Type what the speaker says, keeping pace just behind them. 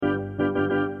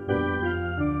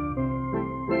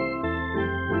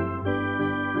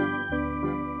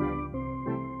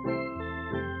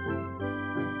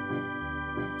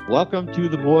Welcome to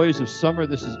the Boys of Summer.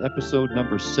 This is episode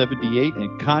number 78.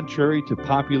 And contrary to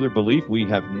popular belief, we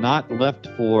have not left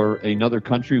for another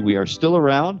country. We are still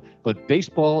around, but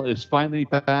baseball is finally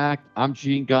back. I'm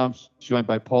Gene Gomes, joined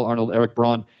by Paul Arnold, Eric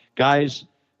Braun. Guys,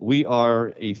 we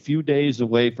are a few days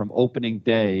away from opening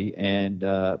day, and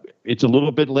it's a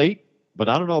little bit late, but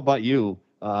I don't know about you.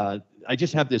 I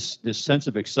just have this sense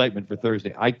of excitement for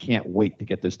Thursday. I can't wait to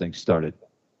get this thing started.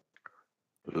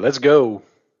 Let's go.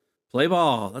 Play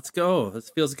ball. Let's go. This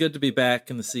feels good to be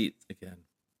back in the seat again.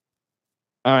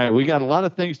 All right, we got a lot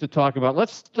of things to talk about.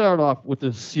 Let's start off with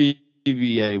the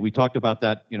CBA. We talked about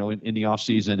that, in the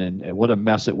offseason and what a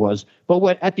mess it was.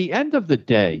 But at the end of the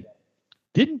day,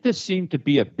 didn't this seem to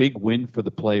be a big win for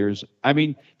the players? I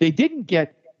mean, they didn't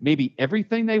get maybe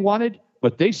everything they wanted,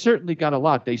 but they certainly got a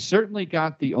lot. They certainly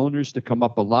got the owners to come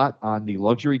up a lot on the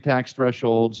luxury tax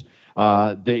thresholds.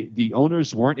 The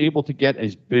owners weren't able to get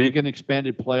as big an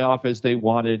expanded playoff as they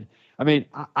wanted. I mean,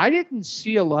 I didn't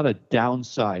see a lot of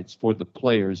downsides for the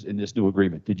players in this new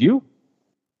agreement. Did you?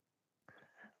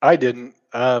 I didn't.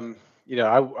 I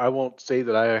won't say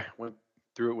that I went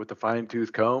through it with a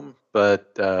fine-tooth comb,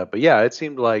 but yeah, it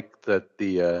seemed like that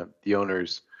the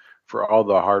owners, for all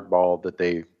the hardball that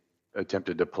they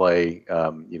attempted to play,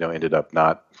 ended up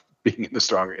not being in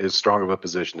as strong of a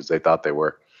position as they thought they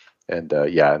were. And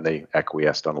they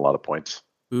acquiesced on a lot of points.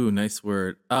 Ooh, nice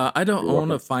word. I don't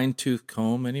own a fine-tooth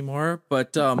comb anymore,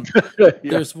 but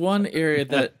there's one area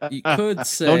that you could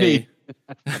say. No need.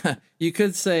 You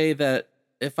could say that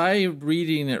if I'm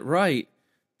reading it right,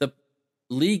 the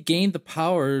league gained the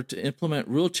power to implement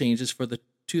rule changes for the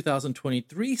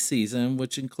 2023 season,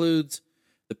 which includes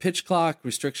the pitch clock,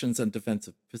 restrictions on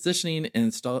defensive positioning,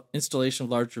 and installation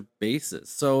of larger bases.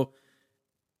 So,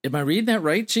 am I reading that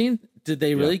right, Gene? Did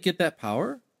they really get that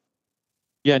power?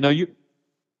 Yeah, no, you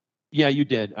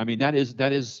did. I mean, that is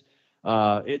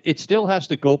it still has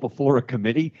to go before a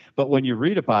committee, but when you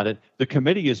read about it, the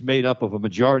committee is made up of a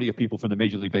majority of people from the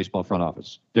Major League Baseball front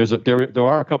office. There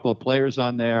are a couple of players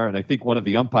on there, and I think one of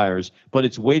the umpires, but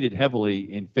it's weighted heavily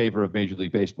in favor of Major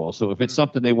League Baseball. So if it's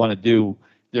something they want to do,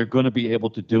 they're going to be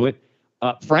able to do it.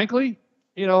 Frankly,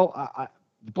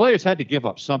 the players had to give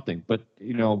up something, but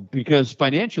because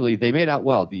financially they made out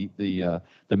well. The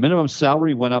minimum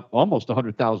salary went up almost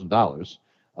 $100,000.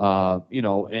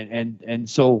 And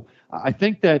so I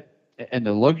think that, and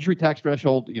the luxury tax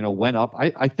threshold went up.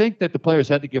 I think that the players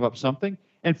had to give up something.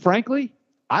 And frankly,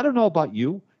 I don't know about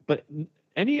you, but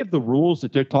any of the rules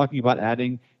that they're talking about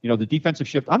adding, the defensive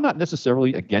shift, I'm not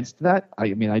necessarily against that.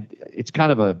 It's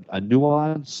kind of a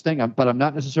nuanced thing, but I'm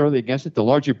not necessarily against it. The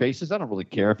larger bases, I don't really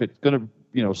care if it's going to,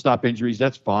 stop injuries.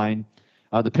 That's fine.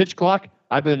 The pitch clock,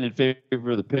 I've been in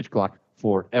favor of the pitch clock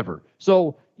forever.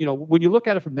 So, when you look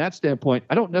at it from that standpoint,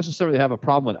 I don't necessarily have a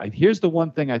problem with it. Here's the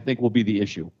one thing I think will be the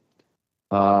issue.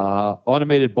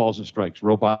 Automated balls and strikes,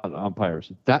 robot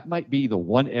umpires. That might be the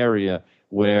one area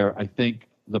where I think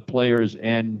the players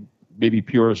and maybe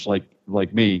purists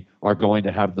like me are going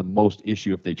to have the most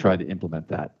issue if they try to implement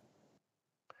that.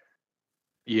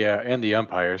 Yeah, and the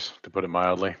umpires, to put it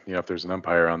mildly, if there's an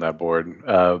umpire on that board.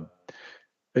 Right.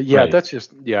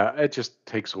 It just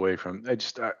takes away from,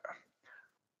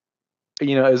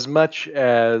 as much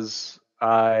as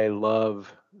I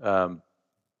love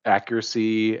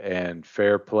accuracy and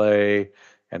fair play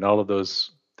and all of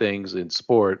those things in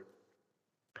sport,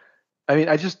 I mean,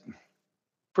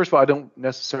 first of all, I don't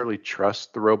necessarily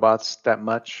trust the robots that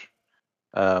much,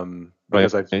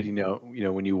 because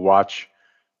when you watch,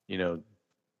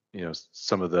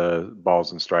 some of the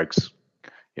balls and strikes,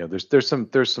 there's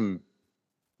some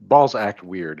balls act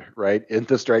weird, right, in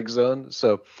the strike zone.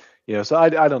 So, so I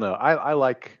don't know. I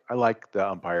like the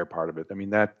umpire part of it. I mean,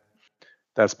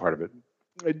 that's part of it,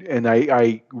 and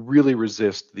I really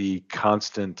resist the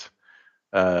constant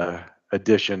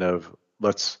addition of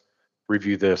let's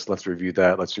review this, let's review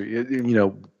that,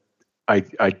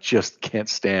 I just can't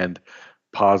stand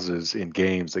pauses in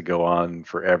games that go on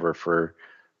forever for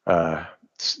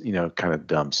kind of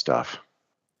dumb stuff.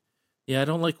 Yeah, I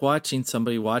don't like watching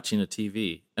somebody watching a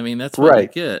TV. I mean, that's what they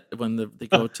get when they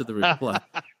go to the replay.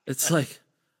 It's like,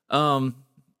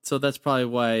 so that's probably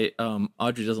why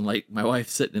Audrey doesn't like my wife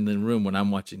sitting in the room when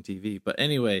I'm watching TV. But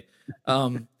anyway,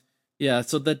 yeah,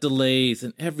 so that delays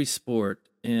in every sport.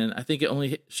 And I think it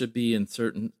only should be in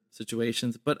certain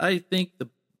situations. But I think the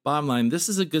bottom line, this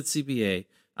is a good CBA.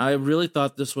 I really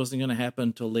thought this wasn't going to happen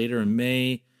until later in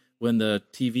May when the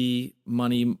TV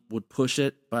money would push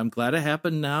it. But I'm glad it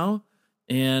happened now.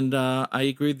 And I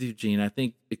agree with you, Gene. I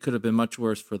think it could have been much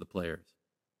worse for the players.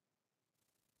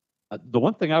 The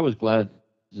one thing I was glad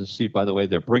to see, by the way,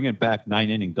 they're bringing back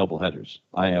 9-inning doubleheaders.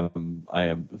 I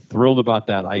am thrilled about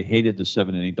that. I hated the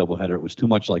 7-inning doubleheader. It was too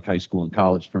much like high school and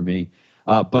college for me.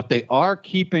 But they are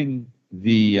keeping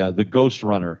the ghost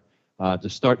runner to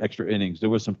start extra innings. There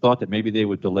was some thought that maybe they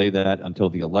would delay that until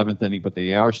the 11th inning, but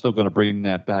they are still going to bring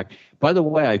that back. By the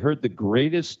way, I heard the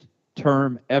greatest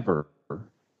term ever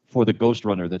for the ghost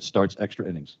runner that starts extra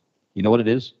innings. You know what it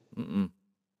is? Mm-mm.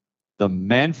 The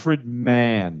Manfred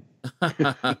Man. I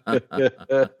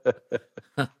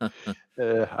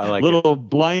like Little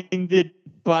blinded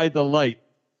by the light.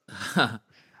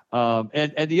 And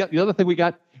the other thing we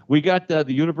got the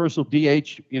universal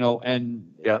DH,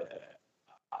 and Yeah.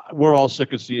 We're all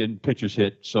sick of seeing pitchers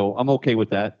hit, so I'm okay with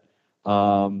that.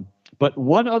 But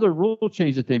one other rule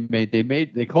change that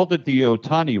they called it the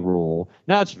Ohtani rule.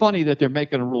 Now it's funny that they're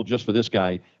making a rule just for this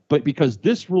guy, but because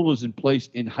this rule is in place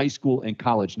in high school and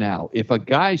college now, if a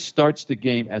guy starts the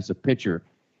game as a pitcher,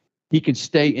 he can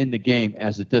stay in the game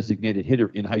as a designated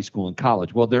hitter in high school and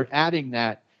college. Well, they're adding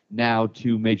that now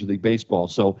to Major League Baseball.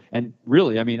 So, and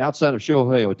really, I mean, outside of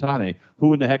Shohei Ohtani,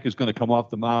 who in the heck is going to come off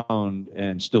the mound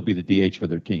and still be the DH for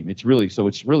their team? It's really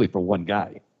for one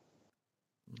guy.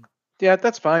 Yeah,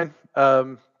 that's fine.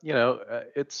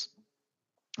 It's,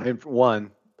 and for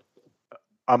one,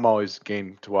 I'm always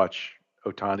game to watch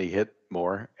Ohtani hit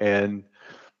more, and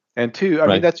two, I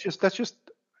mean, that's just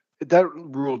that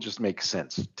rule just makes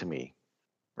sense to me,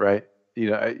 right?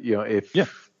 If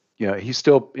he's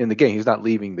still in the game, he's not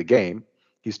leaving the game.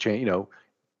 He's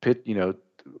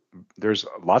there's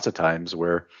lots of times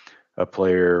where a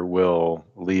player will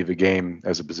leave a game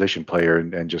as a position player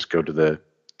and just go to the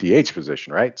DH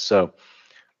position, right? So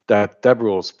that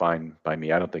rule is fine by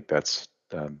me. I don't think that's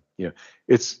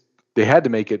they had to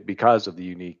make it because of the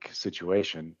unique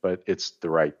situation, but it's the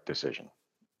right decision.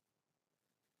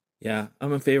 Yeah,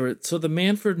 I'm in favor. So the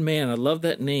Manfred Man, I love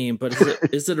that name, but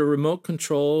is it a remote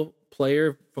control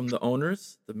player from the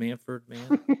owners? The Manfred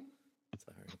Man?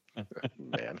 Sorry.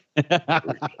 Man.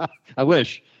 I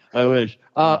wish.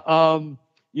 The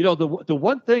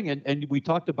one thing, and we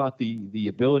talked about the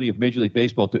ability of Major League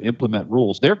Baseball to implement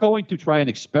rules. They're going to try an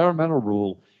experimental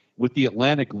rule with the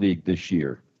Atlantic League this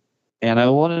year, and I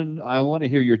want to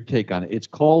hear your take on it. It's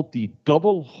called the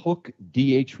double hook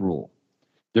DH rule.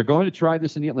 They're going to try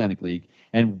this in the Atlantic League,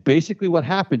 and basically what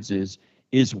happens is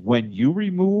when you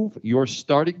remove your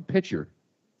starting pitcher,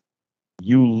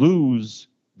 you lose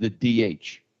the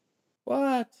DH.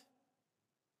 What?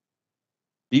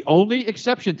 The only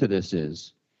exception to this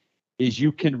is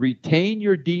you can retain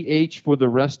your DH for the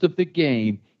rest of the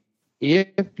game if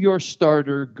your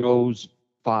starter goes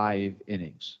 5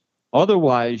 innings.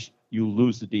 Otherwise, you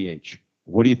lose the DH.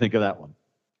 What do you think of that one?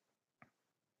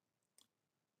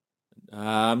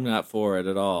 I'm not for it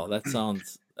at all. That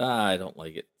sounds. I don't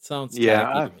like it. Sounds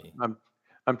tacky to me.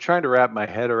 I'm trying to wrap my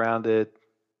head around it.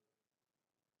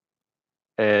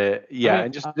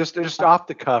 And just off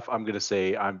the cuff, I'm gonna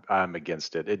say I'm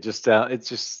against it.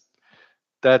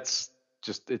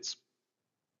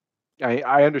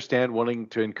 I understand wanting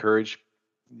to encourage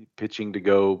pitching to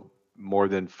go more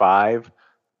than 5.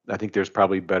 I think there's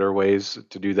probably better ways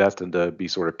to do that than to be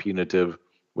sort of punitive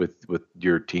with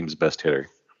your team's best hitter,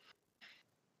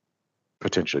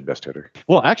 potentially best hitter.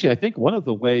 Well, actually, I think one of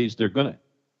the ways they're gonna.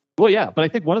 Well, yeah, but I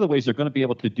think one of the ways they're going to be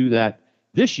able to do that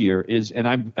this year is, and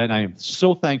I am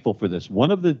so thankful for this.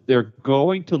 They're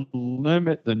going to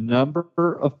limit the number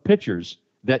of pitchers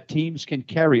that teams can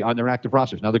carry on their active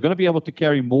rosters. Now they're going to be able to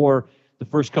carry more the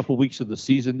first couple of weeks of the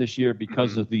season this year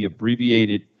because of the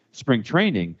abbreviated spring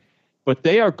training, but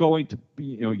they are going to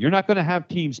be, you're not going to have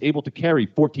teams able to carry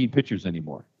 14 pitchers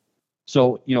anymore.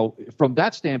 So, from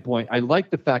that standpoint, I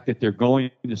like the fact that they're going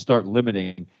to start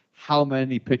limiting how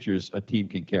many pitchers a team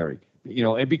can carry.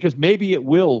 And because maybe it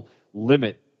will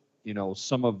limit,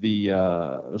 some of the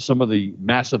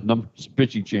massive numbers of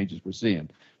pitching changes we're seeing.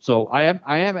 So I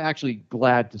am actually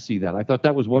glad to see that. I thought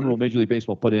that was one rule Major League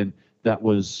Baseball put in that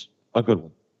was a good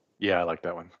one. Yeah, I like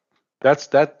that one.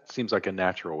 That seems like a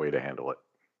natural way to handle it.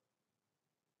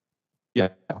 Yeah.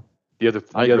 The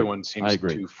other one seems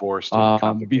too forced and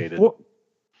complicated.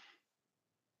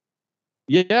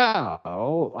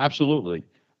 Absolutely.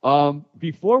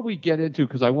 Before we get into,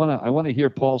 because I want to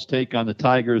hear Paul's take on the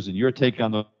Tigers and your take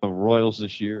on the Royals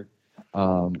this year,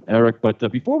 Eric. But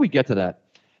before we get to that,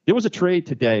 there was a trade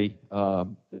today.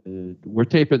 We're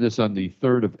taping this on the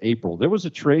 3rd of April. There was a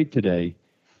trade today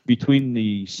between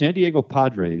the San Diego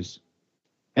Padres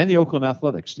and the Oakland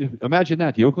Athletics. Imagine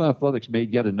that. The Oakland Athletics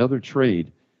made yet another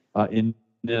trade in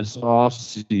this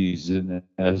offseason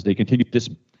as they continue this.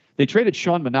 They traded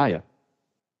Sean Manaea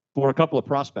for a couple of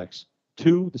prospects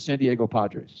to the San Diego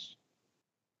Padres.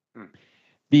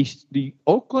 The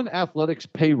Oakland Athletics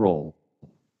payroll,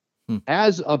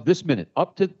 as of this minute,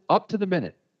 up to the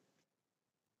minute,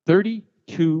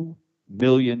 $32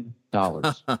 million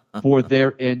for their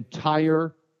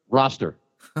entire roster.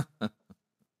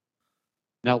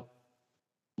 Now,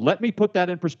 let me put that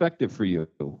in perspective for you.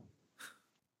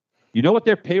 You know what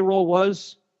their payroll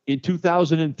was in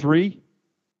 2003?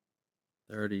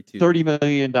 $30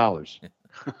 million.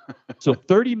 So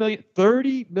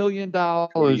 $30 million in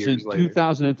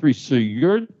 2003. So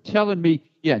you're telling me,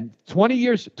 20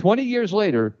 years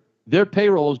later, their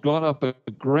payroll has gone up a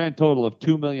grand total of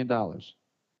 $2 million.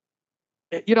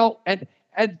 And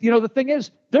the thing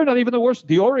is, they're not even the worst.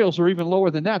 The Orioles are even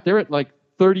lower than that. They're at like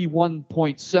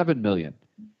 31.7 million.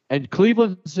 And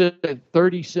Cleveland's at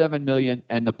 37 million,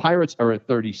 and the Pirates are at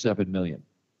 37 million.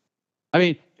 I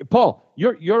mean, Paul,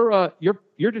 your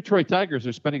Detroit Tigers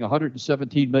are spending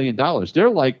 $117 million. They're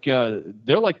like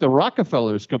the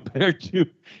Rockefellers compared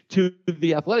to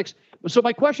the Athletics. So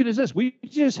my question is this: we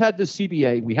just had the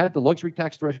CBA, we had the luxury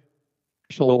tax threshold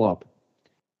go up,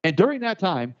 and during that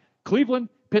time, Cleveland,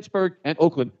 Pittsburgh, and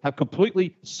Oakland have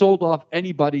completely sold off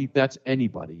anybody that's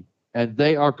anybody, and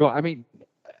they are going. I mean,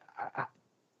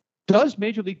 does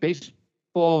Major League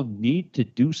Baseball need to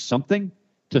do something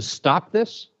to stop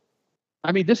this?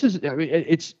 I mean, it's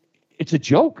a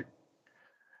joke.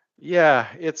 Yeah,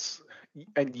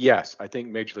 and yes, I think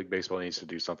Major League Baseball needs to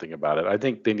do something about it. I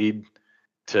think something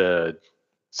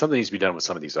needs to be done with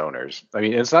some of these owners. I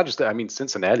mean, it's not just that. I mean,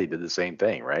 Cincinnati did the same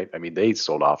thing, right? I mean, they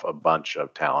sold off a bunch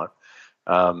of talent.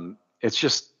 It's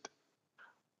just,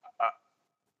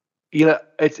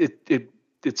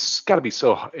 it's got to be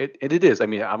so. It is. I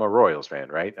mean, I'm a Royals fan,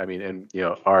 right? I mean, and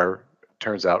our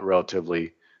turns out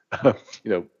relatively,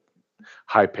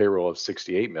 high payroll of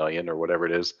 68 million or whatever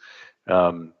it is.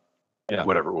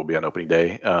 Whatever it will be on opening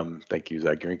day. Thank you,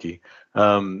 Zach Greinke.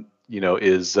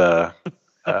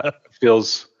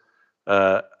 Feels.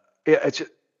 It's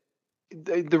just,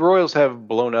 the Royals have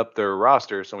blown up their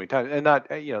roster so many times, and not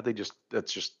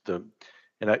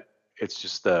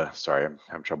sorry, I'm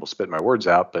having trouble spitting my words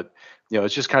out, but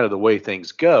it's just kind of the way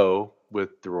things go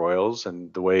with the Royals,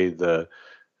 and the way that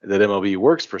MLB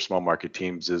works for small market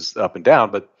teams is up and down.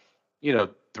 But the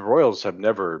Royals have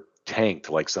never tanked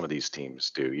like some of these teams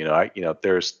do.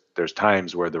 There's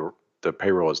times where the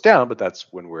payroll is down, but that's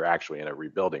when we're actually in a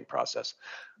rebuilding process.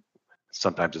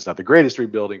 Sometimes it's not the greatest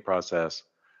rebuilding process,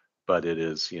 but it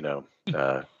is,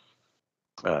 it's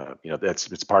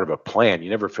part of a plan. You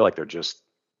never feel like they're just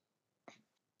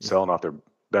selling off their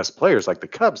best players like the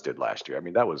Cubs did last year. I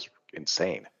mean, that was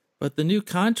insane. But the new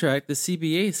contract, the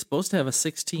CBA, is supposed to have a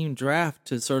 6-team draft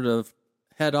to sort of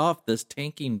head off this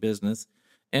tanking business.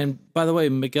 And by the way,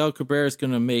 Miguel Cabrera is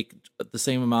going to make the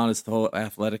same amount as the whole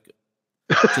Athletic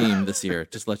team this year.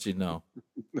 Just let you know.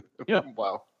 Yeah.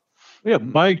 Wow. Yeah,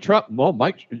 Max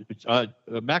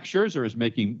Scherzer is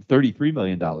making $33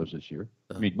 million this year.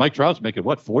 I mean, Mike Trout's making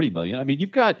 $40 million. I mean, you've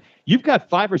got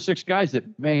 5 or 6 guys that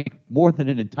make more than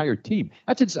an entire team.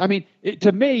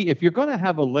 To me, if you're going to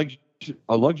have a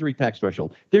luxury tax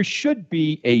threshold, there should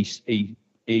be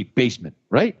a basement,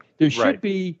 right? There should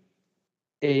be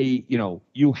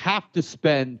you have to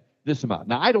spend this amount.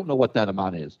 Now, I don't know what that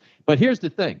amount is, but here's the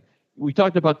thing. We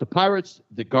talked about the Pirates,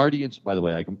 the Guardians. By the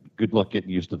way, good luck getting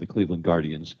used to the Cleveland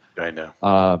Guardians. I know.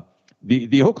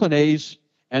 The Oakland A's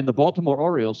and the Baltimore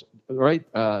Orioles, right?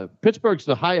 Pittsburgh's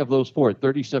the high of those four at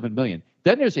 $37 million.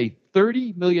 Then there's a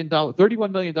 $31 million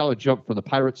jump from the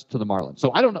Pirates to the Marlins.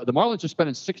 So I don't know. The Marlins are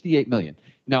spending $68 million.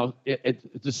 Now, it's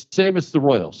the same as the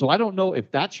Royals. So I don't know if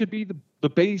that should be the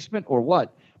basement or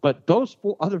what. But those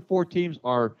other four teams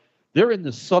they're in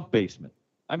the sub-basement.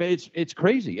 I mean, it's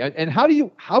crazy. And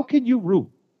how can you root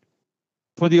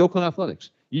for the Oakland Athletics?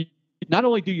 Not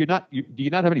only do you not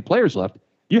have any players left,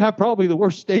 you have probably the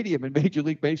worst stadium in Major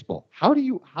League Baseball. How do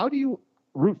you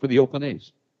root for the Oakland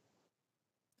A's?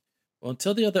 Well,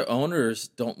 until the other owners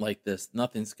don't like this,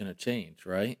 nothing's going to change,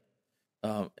 right?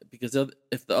 Because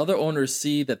if the other owners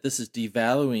see that this is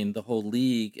devaluing the whole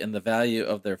league and the value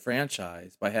of their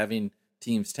franchise by having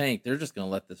teams tank, they're just going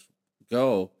to let this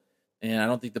go. And I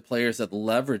don't think the players have the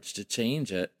leverage to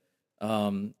change it.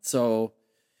 So,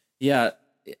 yeah,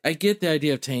 I get the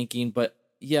idea of tanking, but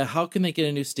yeah, how can they get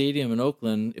a new stadium in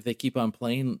Oakland if they keep on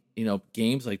playing,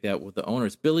 games like that with the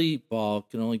owners? Billy Ball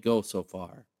can only go so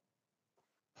far.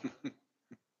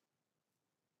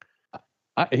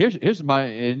 Here's my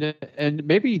and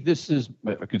maybe this is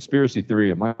a conspiracy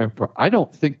theory of mine. I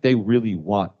don't think they really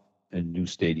want a new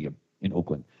stadium in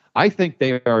Oakland. I think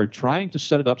they are trying to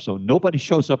set it up so nobody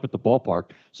shows up at the ballpark,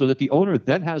 so that the owner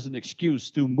then has an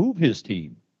excuse to move his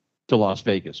team to Las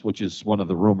Vegas, which is one of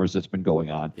the rumors that's been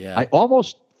going on. Yeah. I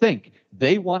almost think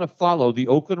they want to follow the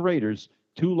Oakland Raiders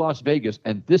to Las Vegas,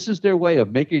 and this is their way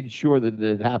of making sure that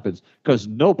it happens, because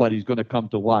nobody's going to come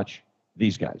to watch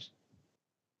these guys.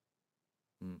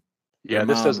 Yeah,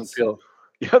 this doesn't feel.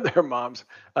 Yeah, their moms.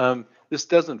 This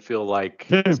doesn't feel like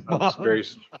very.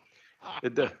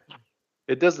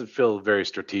 It doesn't feel very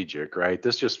strategic, right?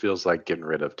 This just feels like getting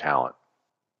rid of talent,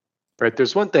 right?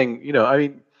 There's one thing, I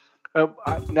mean,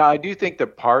 now I do think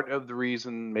that part of the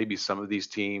reason maybe some of these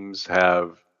teams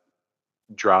have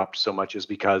dropped so much is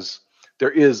because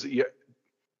there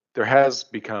has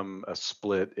become a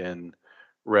split in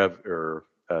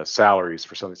salaries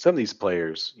for some of these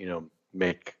players.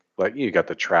 Make, like, you got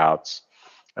the Trouts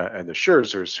and the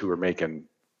Scherzers who are making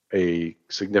a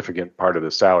significant part of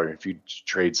the salary. If you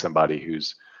trade somebody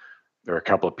there are a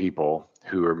couple of people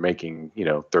who are making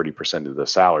 30% of the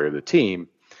salary of the team,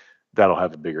 that'll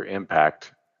have a bigger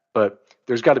impact. But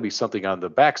there's got to be something on the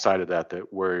backside of that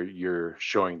where you're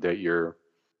showing that you're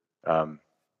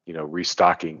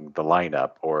restocking the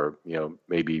lineup, or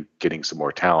maybe getting some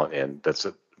more talent in that's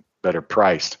better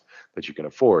priced that you can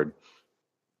afford.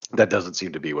 That doesn't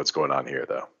seem to be what's going on here,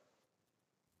 though.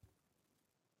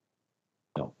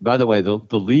 No. By the way, the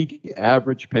league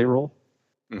average payroll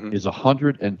is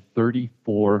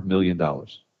 $134 million.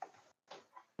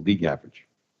 League average.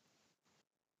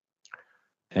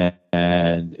 And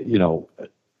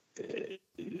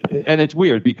it's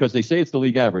weird because they say it's the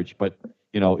league average, but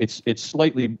it's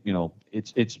slightly,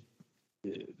 it's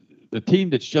the team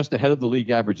that's just ahead of the league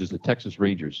average is the Texas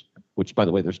Rangers, which, by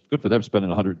the way, they're good for them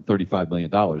spending $135 million.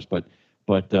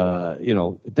 But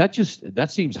that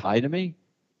seems high to me.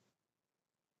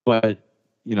 But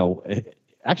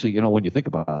actually, when you think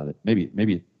about it,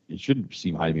 maybe it shouldn't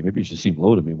seem high to me. Maybe it should seem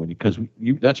low to me because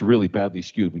that's really badly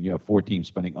skewed when you have 4 teams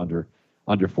spending under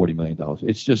 $40 million.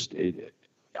 It's just,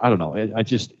 I don't know.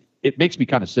 It makes me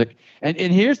kind of sick. And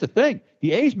here's the thing: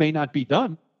 the A's may not be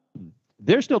done.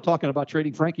 They're still talking about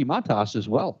trading Frankie Montas as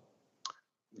well.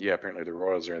 Yeah, apparently the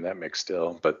Royals are in that mix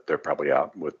still, but they're probably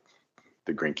out with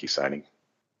the Greinke signing.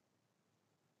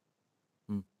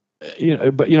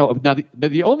 But now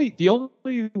the only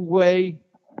way,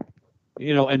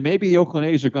 and maybe the Oakland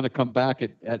A's are going to come back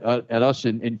at us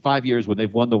in 5 years when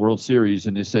they've won the World Series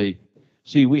and they say,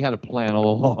 "See, we had a plan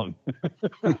all along."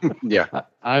 Yeah,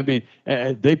 I mean,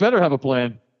 they better have a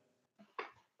plan.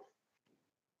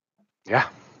 Yeah,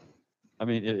 I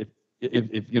mean,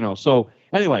 if so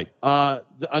anyway,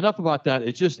 enough about that.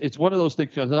 It's one of those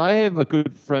things, because I have a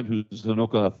good friend who's an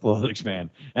Oakland Athletics fan,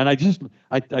 and I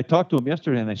talked to him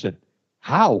yesterday, and I said,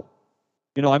 how?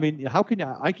 I mean, how can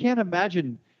you? I can't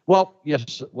imagine. Well,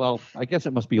 yes. Well, I guess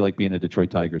it must be like being a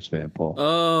Detroit Tigers fan, Paul.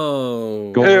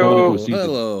 Oh,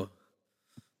 hello.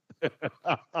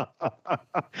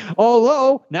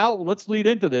 Although, now let's lead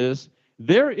into this.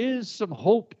 There is some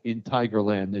hope in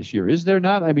Tigerland this year, is there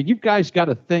not? I mean, you guys got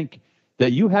to think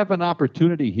that you have an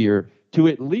opportunity here to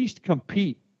at least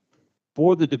compete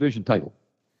for the division title.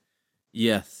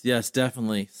 Yes,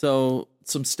 definitely. So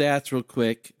some stats real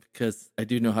quick, because I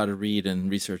do know how to read and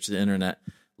research the internet.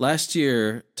 Last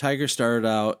year, Tiger started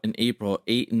out in April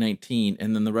 8-19,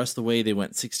 and then the rest of the way they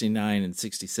went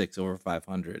 69-66 over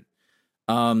 500.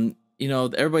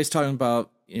 Everybody's talking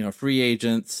about free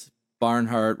agents,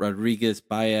 Barnhart, Rodriguez,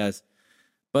 Baez.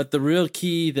 But the real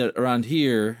key that around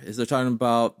here is they're talking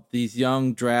about these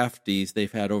young draftees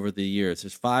they've had over the years.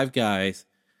 There's 5 guys,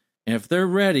 and if they're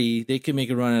ready, they can make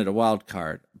a run at a wild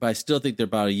card. But I still think they're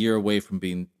about a year away from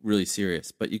being really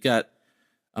serious. But you got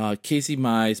Casey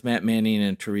Mize, Matt Manning,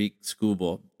 and Tariq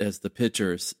Skubal as the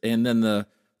pitchers. And then the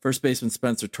first baseman,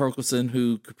 Spencer Torkelson,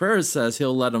 who Cabrera says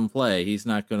he'll let him play. He's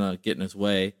not going to get in his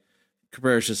way.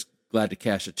 Cabrera's just glad to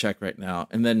cash a check right now.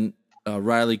 And then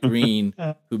Riley Green,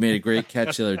 who made a great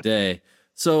catch the other day.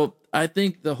 So I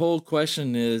think the whole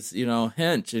question is,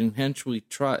 Hench, and Hench we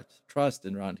trust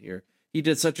around here. He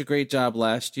did such a great job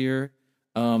last year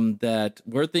that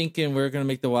we're thinking we're going to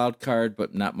make the wild card,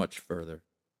 but not much further.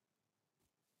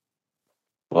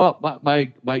 Well,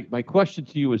 my question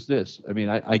to you is this. I mean,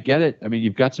 I get it. I mean,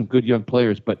 you've got some good young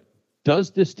players, but does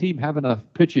this team have enough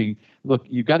pitching? Look,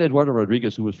 you've got Eduardo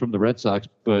Rodriguez, who was from the Red Sox,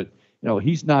 but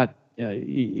he's not.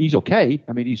 He's okay.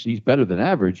 I mean, he's better than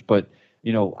average, but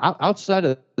outside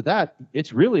of that,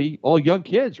 it's really all young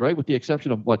kids, right? With the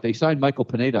exception of what they signed Michael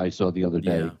Pineda, I saw the other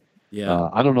day. Yeah.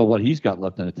 I don't know what he's got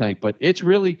left in the tank, but it's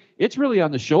really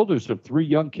on the shoulders of 3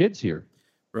 young kids here.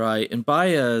 Right. And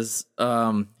Baez,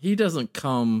 he doesn't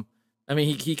come. I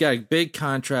mean, he got a big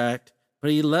contract, but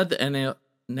he led the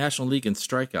National League in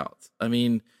strikeouts. I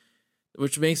mean,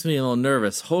 which makes me a little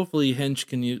nervous. Hopefully, Hinch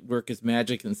can work his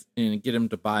magic and get him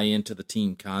to buy into the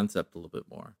team concept a little bit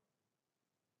more.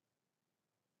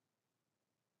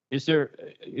 Is there,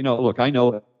 look, I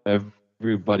know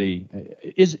everybody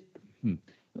is.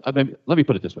 I mean, let me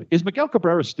put it this way: is Miguel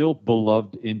Cabrera still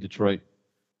beloved in Detroit?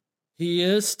 He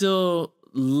is still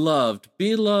loved.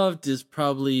 Beloved is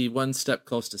probably one step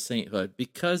close to sainthood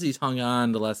because he's hung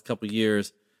on the last couple of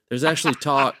years. There's actually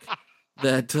talk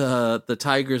that the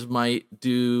Tigers might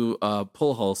do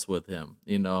Pujols with him,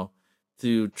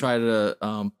 to try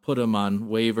to put him on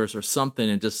waivers or something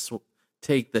and just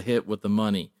take the hit with the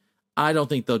money. I don't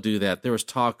think they'll do that. There was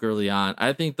talk early on.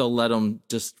 I think they'll let him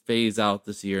just phase out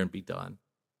this year and be done.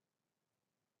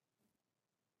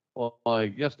 Well, I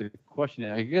guess the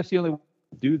only way to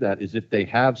do that is if they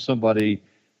have somebody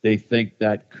they think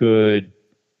that could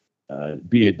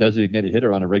be a designated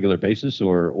hitter on a regular basis,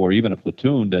 or even a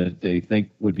platoon that they think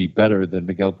would be better than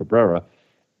Miguel Cabrera.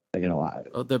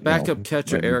 Their backup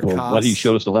catcher, Eric Haas. What he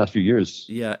showed us the last few years.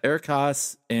 Yeah, Eric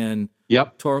Haas and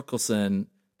Torkelson.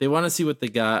 They want to see what they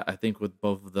got, I think, with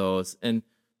both of those. And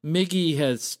Miggy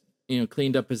has,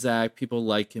 cleaned up his act. People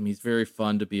like him. He's very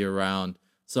fun to be around.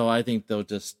 So I think they'll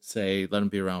just say, let him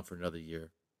be around for another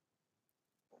year.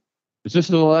 Is this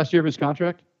the last year of his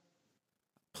contract?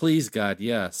 Please, God,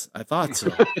 yes. I thought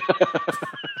so.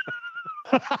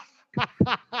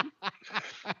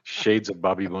 Shades of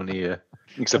Bobby Bonilla,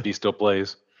 except he still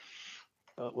plays.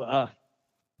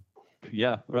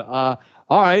 Yeah. All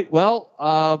right.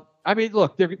 Well, I mean,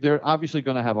 look, they're obviously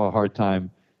going to have a hard time,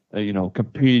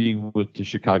 competing with the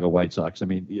Chicago White Sox. I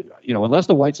mean, unless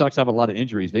the White Sox have a lot of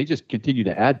injuries, they just continue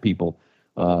to add people.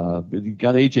 You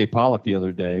got A.J. Pollock the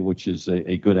other day, which is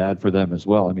a good ad for them as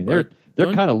well. I mean, they're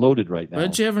kind of loaded right now.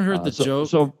 But you haven't heard the joke.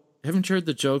 Haven't you heard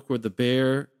the joke where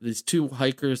these two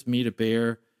hikers meet a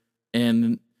bear,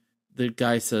 and the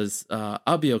guy says,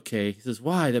 "I'll be okay." He says,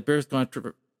 "Why? The bear's going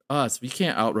after us. We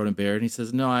can't outrun a bear." And he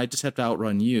says, "No, I just have to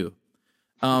outrun you."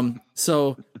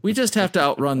 So we just have to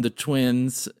outrun the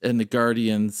Twins and the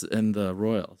Guardians and the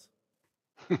Royals.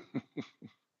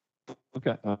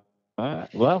 Okay.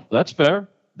 Well, that's fair.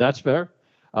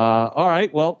 All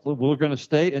right. Well, we're going to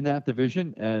stay in that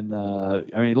division. And,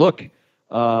 I mean, look,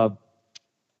 I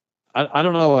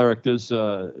don't know, Eric, does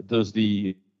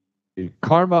the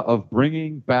karma of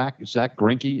bringing back Zach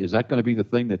Greinke, is that going to be the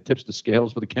thing that tips the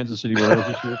scales for the Kansas City Royals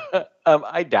this year?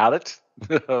 I doubt it.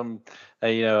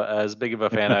 As big of a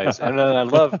fan I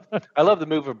love the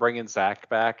move of bringing Zach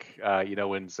back.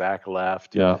 When Zach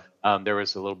left, there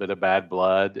was a little bit of bad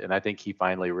blood, and I think he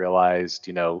finally realized,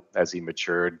 as he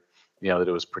matured, that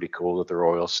it was pretty cool that the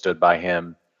Royals stood by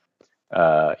him,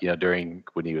 during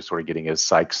when he was sort of getting his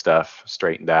psych stuff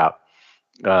straightened out.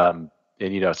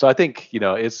 So I think,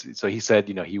 so he said,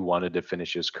 he wanted to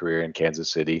finish his career in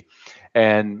Kansas City,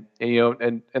 and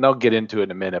I'll get into it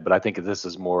in a minute, but I think this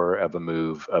is more of a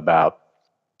move about,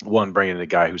 one, bringing in a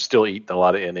guy who's still eating a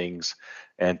lot of innings,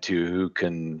 and two, who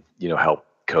can, help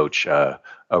coach a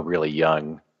really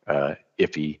young,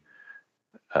 iffy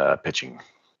pitching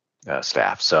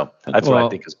staff. So that's what I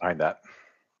think is behind that.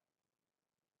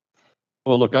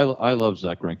 Well, look, I love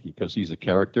Zach Greinke because he's a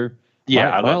character.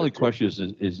 Yeah, my only question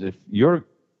is if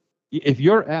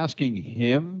you're asking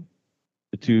him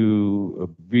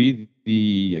to be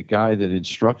the guy that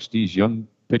instructs these young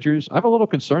pitchers, I'm a little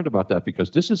concerned about that, because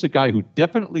this is a guy who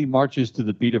definitely marches to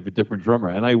the beat of a different drummer,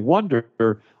 and I wonder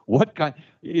what kind.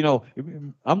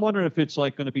 I'm wondering if it's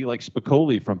going to be like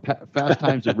Spicoli from Fast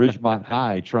Times at Ridgemont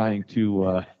High, trying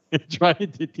to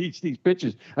teach these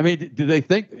pitchers. I mean, do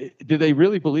they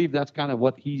really believe that's kind of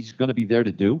what he's going to be there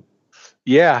to do?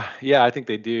 Yeah, I think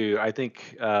they do. I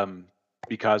think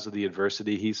because of the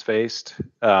adversity he's faced,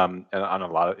 and in a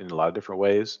lot of different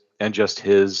ways, and just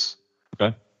his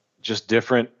just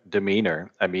different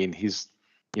demeanor. I mean,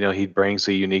 he brings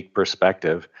a unique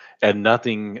perspective, and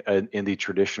nothing in the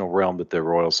traditional realm that the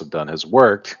Royals have done has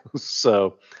worked.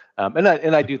 So, and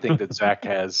I do think that Zach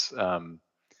has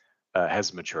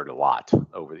matured a lot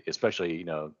especially in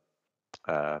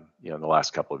the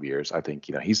last couple of years. I think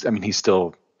he's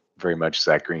still very much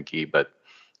Zach Greinke, but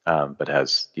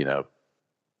has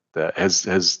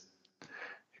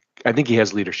I think he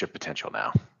has leadership potential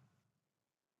now.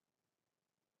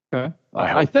 Okay,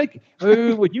 I think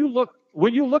when you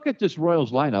look at this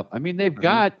Royals lineup, I mean, they've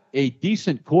got a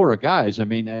decent core of guys. I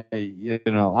mean,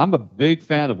 I'm a big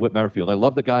fan of Whit Merrifield. I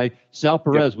love the guy. Sal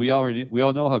Perez, we all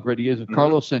know how great he is.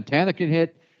 Carlos Santana can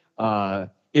hit.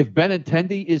 If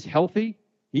Benintendi is healthy,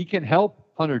 he can help.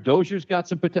 Hunter Dozier's got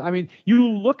some potential. I mean, you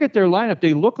look at their lineup;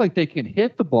 they look like they can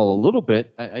hit the ball a little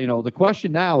bit. The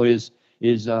question now is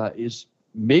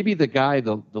maybe the guy,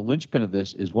 the linchpin of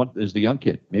this is the young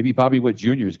kid. Maybe Bobby Witt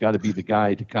Jr. has got to be the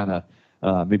guy to kind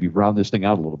of maybe round this thing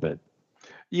out a little bit.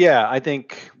 Yeah, I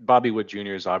think Bobby Witt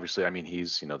Jr. is obviously, I mean,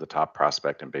 he's, the top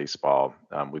prospect in baseball.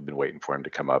 We've been waiting for him to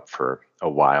come up for a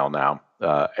while now.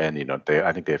 And,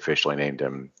 I think they officially named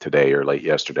him today or late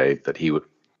yesterday that he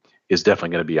is definitely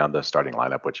going to be on the starting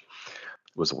lineup, which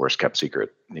was the worst kept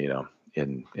secret,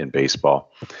 in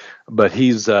baseball. But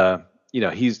he's, so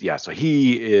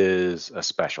he is a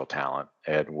special talent,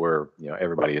 and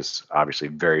everybody is obviously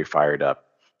very fired up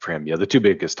for him. The two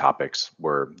biggest topics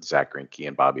were Zach Greinke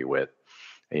and Bobby Witt.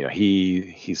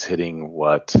 He's hitting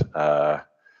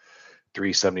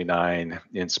 379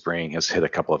 in spring, has hit a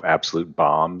couple of absolute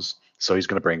bombs. So he's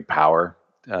going to bring power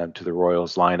to the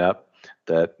Royals lineup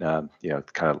that,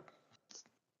 kind of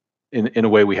in a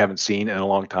way we haven't seen in a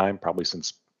long time, probably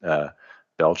since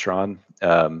Beltran.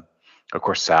 Of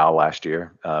course, Sal last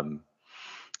year.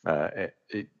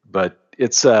 But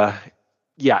it's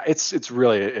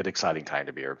really an exciting time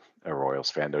to be a Royals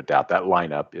fan, no doubt. That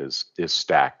lineup is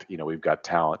stacked. We've got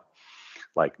talent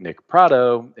like Nick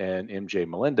Pratto and MJ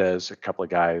Melendez, a couple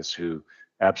of guys who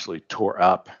absolutely tore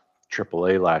up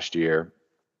AAA last year,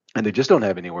 and they just don't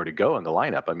have anywhere to go in the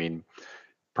lineup. I mean,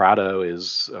 Pratto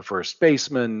is a first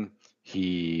baseman.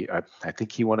 I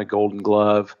think he won a Golden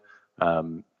Glove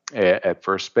at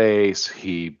first base.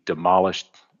 He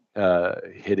demolished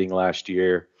hitting last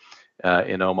year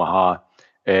in Omaha.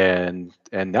 And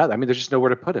now, I mean, there's just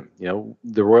nowhere to put him.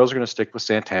 The Royals are going to stick with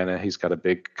Santana. He's got a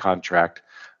big contract,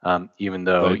 even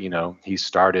though, right. He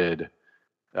started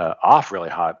off really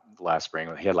hot last spring.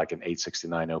 He had like an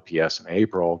 869 OPS in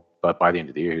April, but by the end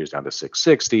of the year, he was down to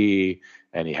 660,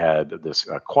 and he had this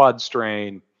quad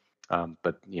strain.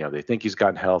 But, they think he's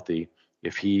gotten healthy.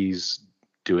 If he's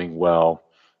doing well,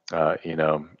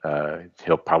 he'll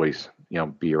probably,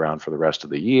 be around for the rest of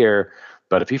the year.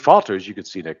 But if he falters, you could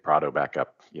see Nick Pratto back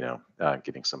up,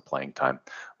 getting some playing time.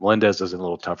 Melendez is in a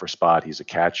little tougher spot. He's a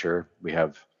catcher. We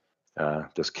have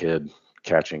this kid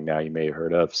catching now you may have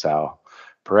heard of, Sal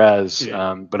Perez.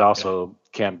 Yeah. But also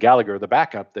Cam Gallagher, the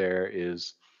backup there,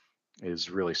 is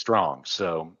really strong.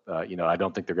 So, I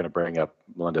don't think they're going to bring up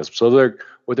Melendez. So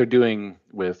what they're doing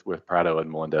with Pratto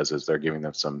and Melendez is they're giving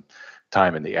them some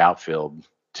time in the outfield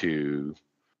to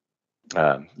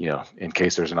in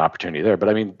case there's an opportunity there. But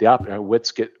I mean,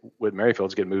 Whit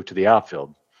Merrifield's get moved to the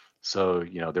outfield. So,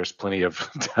 there's plenty of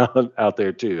talent out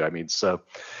there too. I mean, so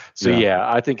yeah,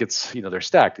 I think it's, they're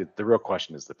stacked. The real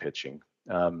question is the pitching.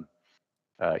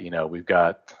 We've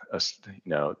got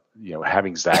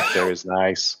having Zach there is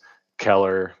nice.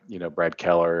 Keller, Brad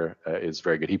Keller is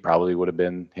very good.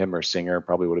 Him or Singer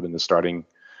probably would have been the starting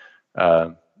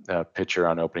pitcher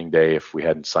on opening day if we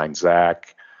hadn't signed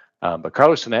Zach. But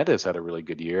Carlos Hernandez had a really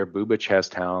good year. Bubic has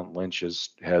talent. Lynch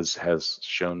has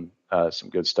shown some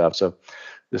good stuff. So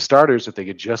the starters, if they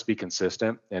could just be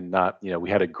consistent and not, we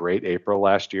had a great April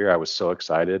last year. I was so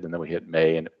excited, and then we hit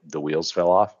May and the wheels fell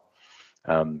off.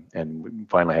 And we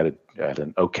finally had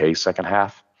an okay second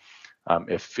half.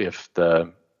 If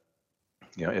the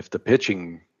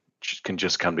pitching can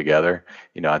just come together,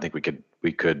 I think we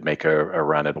could make a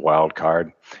run at wild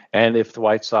card. And if the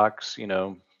White Sox,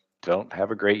 don't have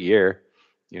a great year,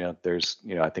 I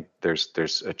think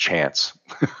there's a chance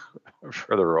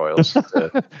for the Royals.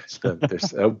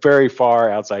 There's a very far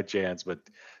outside chance, but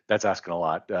that's asking a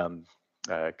lot.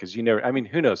 Because who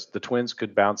knows? The Twins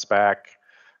could bounce back.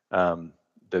 The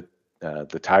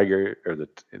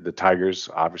Tigers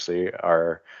obviously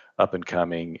are up and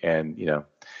coming, and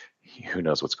who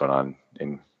knows what's going on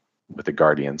with the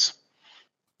Guardians.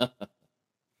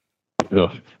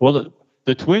 Well,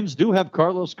 the Twins do have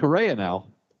Carlos Correa now.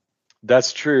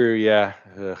 That's true. Yeah.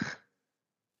 Ugh.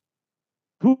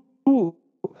 Who?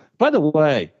 By the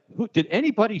way, did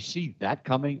anybody see that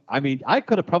coming? I mean, I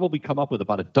could have probably come up with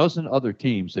about a dozen other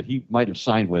teams that he might have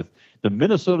signed with. The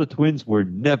Minnesota Twins were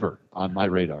never on my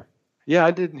radar. Yeah,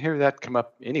 I didn't hear that come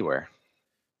up anywhere.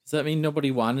 Does that mean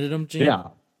nobody wanted him, Jim? Yeah.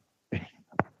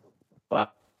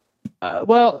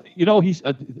 Well, he's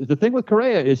the thing with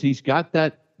Correa is he's got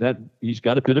that he's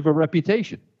got a bit of a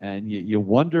reputation, and you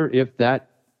wonder if that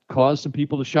caused some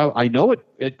people to shy. I know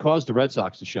it caused the Red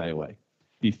Sox to shy away.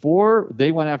 Before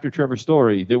they went after Trevor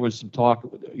Story, there was some talk,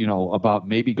 about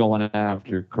maybe going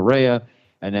after Correa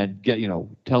and then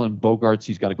telling Bogaerts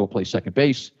he's got to go play second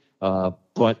base.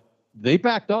 But they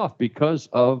backed off because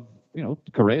of,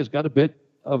 Correa's got a bit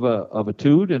of a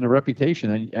tude and a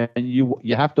reputation, and you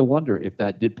have to wonder if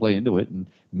that did play into it, and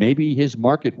maybe his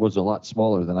market was a lot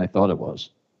smaller than I thought it was.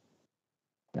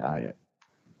 Yeah.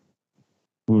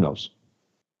 Who knows?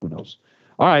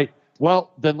 All right.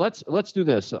 Well, then let's do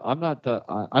this. I'm not.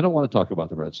 I don't want to talk about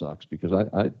the Red Sox because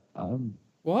I'm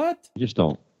What? just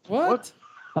don't. What?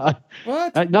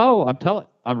 No,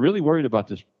 I'm really worried about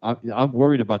this. I'm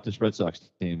worried about this Red Sox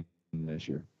team this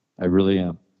year. I really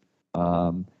am.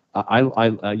 I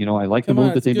like the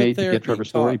move that they made to get Trevor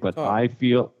Story, but I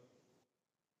feel.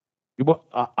 Well,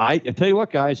 I tell you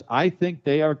what, guys. I think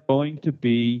they are going to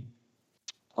be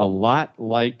a lot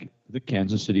like the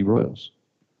Kansas City Royals,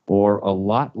 or a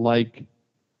lot like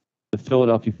the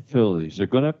Philadelphia Phillies. They're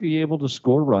going to be able to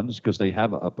score runs because they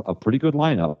have a pretty good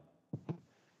lineup.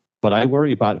 But I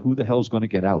worry about who the hell's going to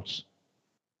get outs.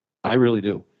 I really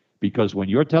do. Because when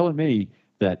you're telling me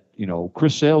that,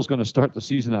 Chris Sale's going to start the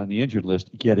season on the injured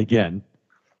list yet again,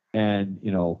 and,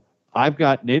 I've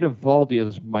got Nate Eovaldi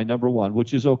as my number one,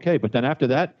 which is okay. But then after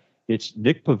that, it's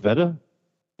Nick Pivetta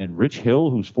and Rich Hill,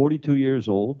 who's 42 years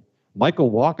old, Michael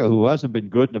Walker, who hasn't been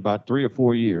good in about 3 or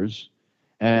 4 years,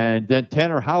 and then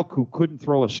Tanner Houck, who couldn't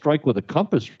throw a strike with a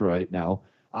compass right now.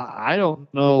 I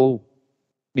don't know.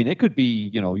 I mean, it could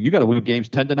be, you got to win games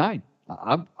 10-9.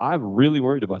 I'm really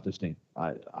worried about this team.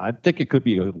 I think it could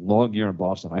be a long year in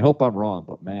Boston. I hope I'm wrong,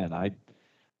 but man,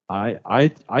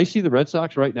 I see the Red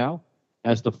Sox right now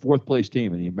as the 4th place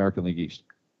team in the American League East.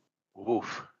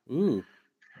 Oof. Ooh.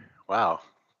 Wow.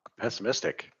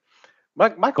 Pessimistic.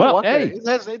 Michael Walker.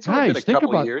 It's only been a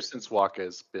couple of years since Walker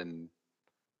has been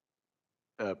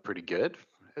pretty good.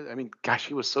 I mean, gosh,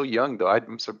 he was so young, though.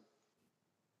 I'm so.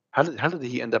 How did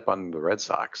he end up on the Red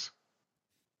Sox?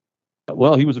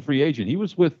 Well, he was a free agent. He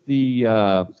was with the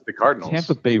Cardinals,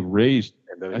 Tampa Bay Rays.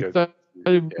 I thought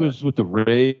he was with the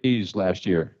Rays last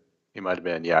year. He might have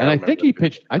been, yeah. And I think he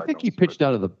pitched. I think he pitched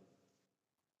out of the.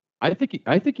 I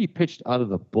think he pitched out of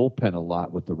the bullpen a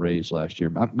lot with the Rays last year.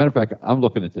 Matter of fact, I'm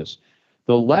looking at this.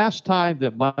 The last time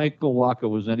that Michael Walker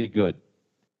was any good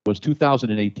was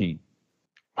 2018.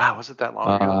 Wow, was it that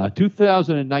long ago?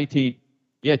 2019.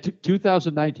 Yeah,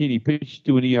 2019, he pitched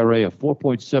to an ERA of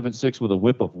 4.76 with a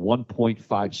WHIP of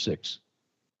 1.56.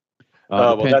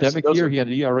 The pandemic year, he had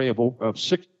an ERA of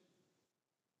 6.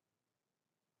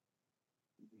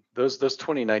 Those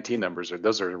 2019 numbers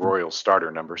those are Royal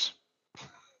starter numbers.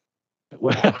 He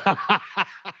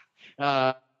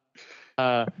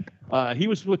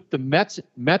was with the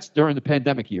Mets during the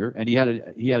pandemic year, and he had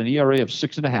an ERA of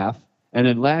 6.5. And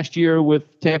then last year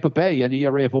with Tampa Bay, an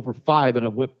ERA of over 5 and a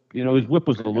WHIP. His WHIP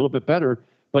was a little bit better,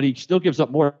 but he still gives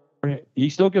up more. He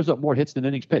still gives up more hits than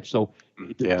innings pitched. So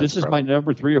this is my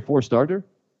number 3 or 4 starter.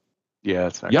 Yeah,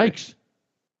 it's not yikes.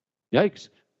 Great. Yikes.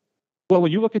 Well,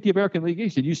 when you look at the American League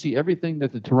East and you see everything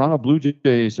that the Toronto Blue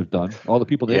Jays have done, all the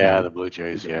people the Blue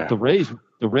Jays, the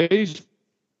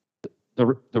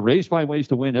Rays find ways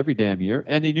to win every damn year,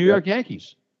 and the New York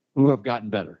Yankees, who have gotten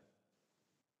better.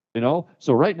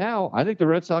 So right now, I think the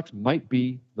Red Sox might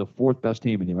be the 4th best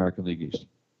team in the American League East.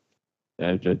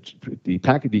 The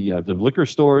liquor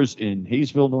stores in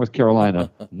Hayesville, North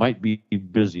Carolina, might be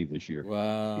busy this year.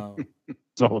 Wow,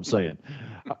 that's all I'm saying.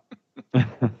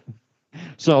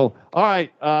 So, all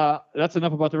right, that's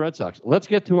enough about the Red Sox. Let's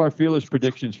get to our fearless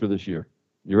predictions for this year.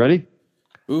 You ready?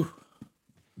 Ooh,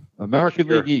 American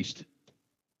League East.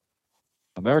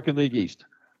 American League East.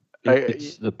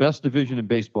 It's the best division in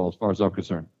baseball, as far as I'm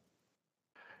concerned.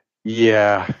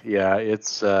 Yeah,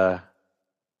 it's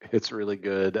really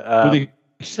good. With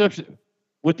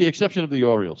the exception of the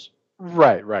Orioles.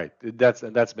 Right. That's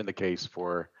been the case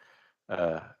for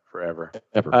forever.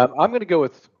 I'm going to go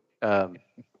with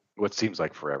what seems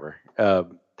like forever,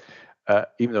 even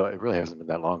though it really hasn't been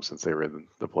that long since they were in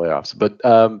the playoffs. But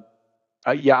I'm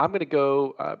going to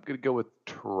go. I'm going to go with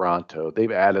Toronto.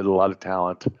 They've added a lot of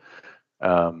talent.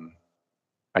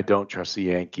 I don't trust the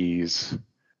Yankees.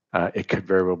 It could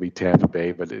very well be Tampa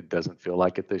Bay, but it doesn't feel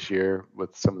like it this year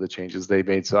with some of the changes they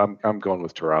made. So I'm going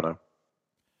with Toronto.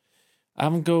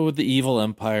 I'm going with the Evil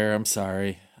Empire. I'm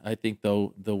sorry. I think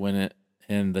they'll win it,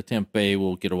 and the Tampa Bay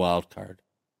will get a wild card.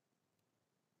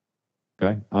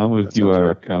 Okay, I'm with you,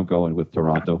 Eric. I'm going with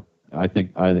Toronto. I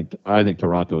think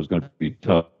Toronto is going to be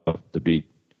tough to beat.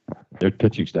 Their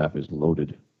pitching staff is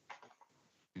loaded.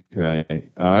 Okay,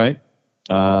 all right.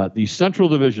 The Central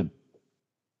Division.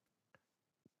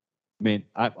 I mean,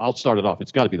 I'll start it off.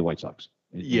 It's got to be the White Sox.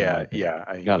 You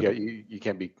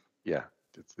can't be. Yeah,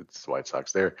 it's the White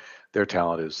Sox. Their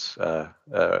talent is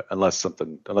unless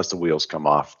the wheels come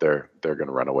off, they're going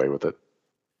to run away with it.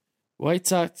 White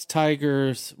Sox,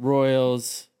 Tigers,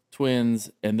 Royals, Twins,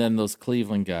 and then those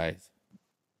Cleveland guys.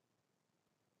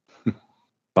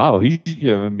 Wow, he's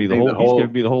giving me the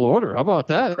whole order. How about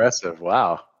that? Impressive.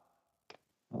 Wow.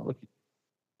 Oh,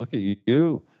 look at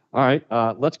you. All right,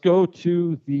 let's go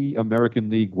to the American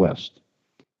League West.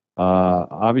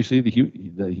 Obviously, the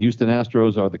Houston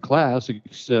Astros are the class,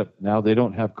 except now they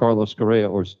don't have Carlos Correa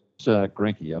or Zach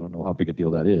Greinke. I don't know how big a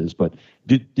deal that is, but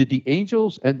did the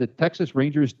Angels and the Texas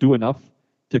Rangers do enough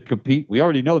to compete? We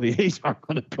already know the A's aren't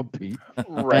going to compete,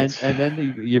 Right. And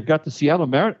then you've got the Seattle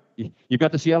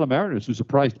Mariners, who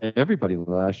surprised everybody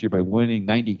last year by winning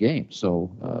 90 games.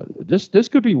 So this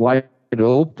could be wide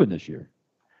open this year.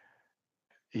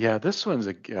 Yeah, this one's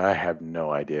I have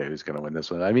no idea who's going to win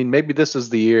this one. I mean, maybe this is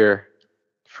the year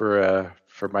for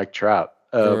Mike Trout.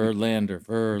 Verlander.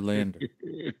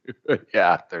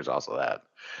 Yeah, there's also that.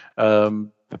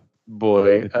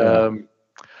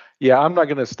 Yeah, I'm not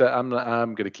going to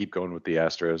I'm going to keep going with the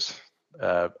Astros.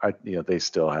 They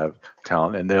still have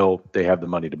talent, and they have the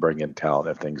money to bring in talent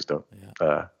if things don't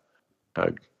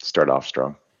start off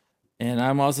strong. And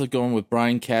I'm also going with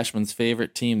Brian Cashman's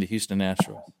favorite team, the Houston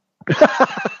Astros.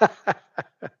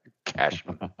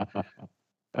 Cashman.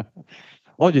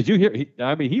 Oh, did you hear?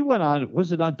 He went on.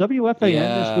 Was it on WFAN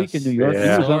this week in New York?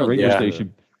 Yeah. He was on a radio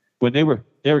station when they were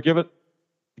giving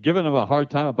him a hard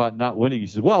time about not winning. He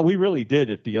said, "Well, we really did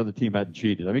if the other team hadn't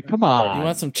cheated." I mean, come on. You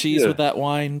want some cheese with that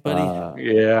wine, buddy?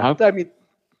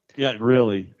 Yeah,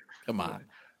 really. Come on.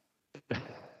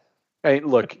 Hey,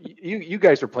 look, you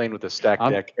guys are playing with a stacked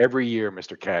deck every year,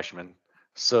 Mr. Cashman.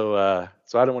 So I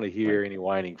don't want to hear any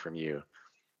whining from you,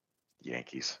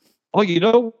 Yankees. Oh, you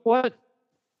know what?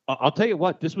 I'll tell you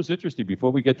what. This was interesting.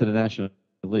 Before we get to the National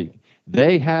League,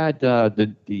 they had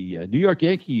the New York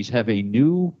Yankees have a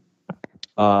new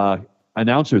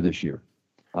announcer this year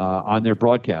on their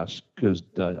broadcast because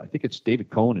I think it's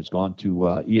David Cohen has gone to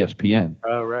ESPN.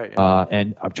 Oh, right. Yeah.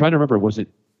 And I'm trying to remember. Was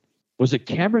it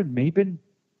Cameron Maben?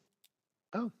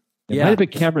 Oh. It might have been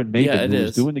Cameron Maben who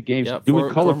was doing the games, doing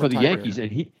color for the Yankees, and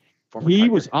he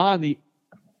was on the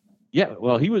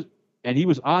he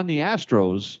was on the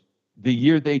Astros the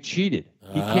year they cheated.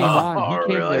 He came on.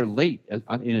 He came there late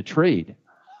in a trade.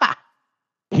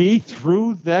 He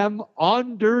threw them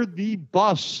under the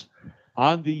bus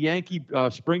on the Yankee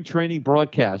spring training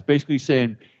broadcast, basically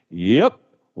saying, "Yep,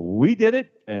 we did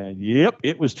it, and yep,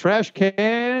 it was trash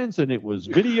cans, and it was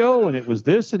video, and it was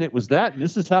this, and it was that, and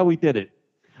this is how we did it."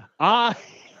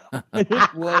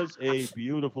 It was a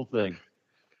beautiful thing.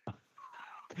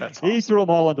 That's awesome. He threw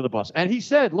them all under the bus. And he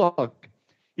said, look,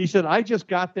 I just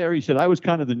got there. He said, I was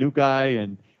kind of the new guy.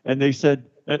 And they said,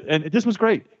 and this was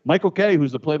great. Michael Kay,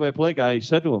 who's the play-by-play guy,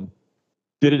 said to him,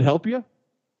 "Did it help you?"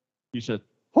 He said,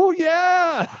 "Oh,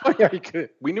 yeah." Oh, yeah,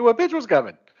 we knew a bitch was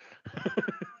coming.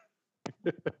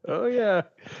 Oh, yeah.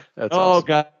 That's awesome.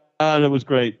 God, that was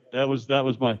great. That was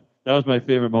my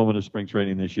favorite moment of spring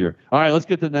training this year. All right, let's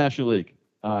get to the National League.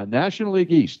 National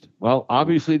League East. Well,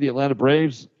 obviously the Atlanta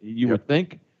Braves, you would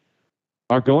think,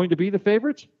 are going to be the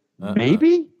favorites.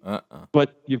 Maybe.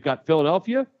 But you've got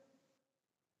Philadelphia.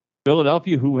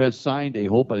 Philadelphia, who has signed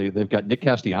they've got Nick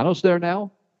Castellanos there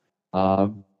now.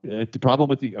 The problem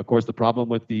with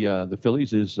the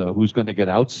Phillies is who's going to get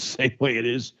out. Same way it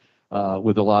is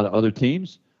with a lot of other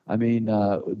teams. I mean,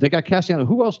 they got Castellanos.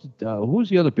 Who else? Who's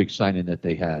the other big signing that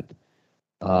they had?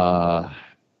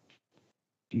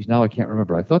 Now I can't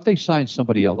remember. I thought they signed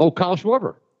somebody else. Oh, Kyle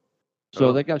Schwarber.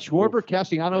 So they got Schwarber,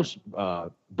 Castellanos,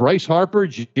 Bryce Harper,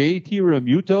 JT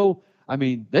Realmuto. I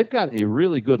mean, they've got a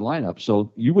really good lineup.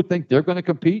 So you would think they're going to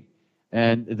compete.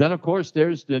 And then, of course,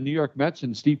 there's the New York Mets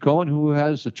and Steve Cohen, who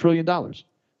has $1 trillion.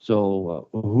 So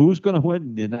who's going to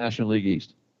win the National League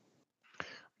East?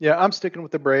 Yeah, I'm sticking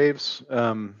with the Braves,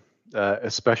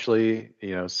 especially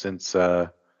since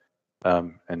and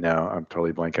now I'm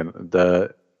totally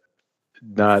blanking.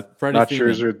 Not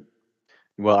Scherzer.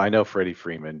 Well, I know Freddie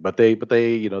Freeman, but they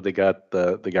got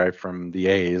the guy from the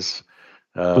A's.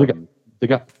 They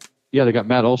got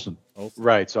Matt Olson.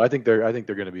 Right, so I think they're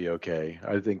going to be okay.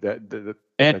 I think that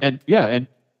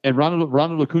and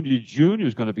Ronald Acuna Jr.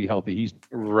 is going to be healthy. He's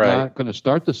not going to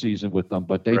start the season with them,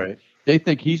 but they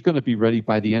think he's going to be ready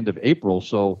by the end of April.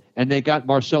 So, and they got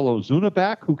Marcell Ozuna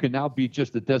back, who can now be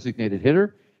just a designated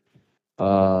hitter.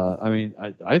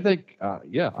 I think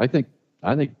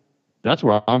that's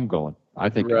where I'm going. I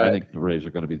think the Rays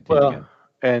are going to be the team again.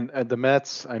 And the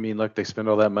Mets, I mean, look, they spend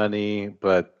all that money,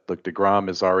 but look,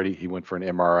 DeGrom he went for an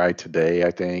MRI today,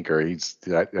 I think, or I'm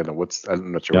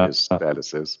not sure what his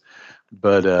status is,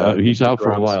 but he's out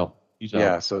for a while. He's out.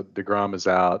 Yeah, so DeGrom is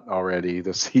out already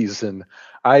this season.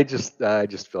 I just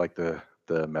feel like the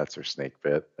Mets are snake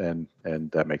bit, and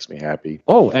that makes me happy.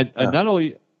 Oh, and not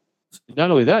only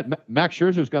that, Max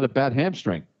Scherzer's got a bad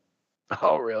hamstring.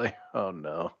 Oh, really? Oh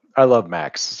no. I love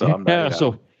Max, so I'm not.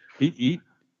 So he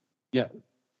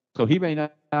So he may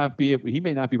not be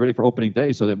ready for opening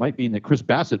day. So that might mean that Chris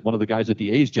Bassett, one of the guys that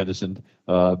the A's jettisoned,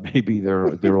 may be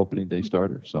their opening day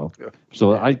starter. So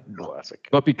classic.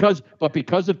 But because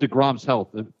of DeGrom's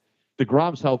health,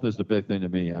 DeGrom's health is the big thing to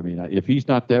me. I mean, if he's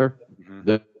not there,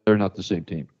 they're not the same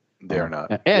team. They're not.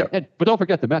 But don't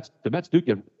forget the Mets. The Mets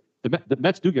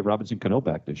do get Robinson Cano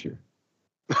back this year.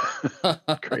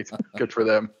 Great, good for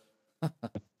them.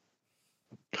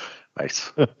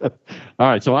 Nice. All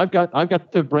right, so I've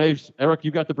got the Braves. Eric,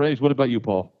 you got the Braves. What about you,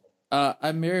 Paul?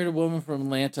 I married a woman from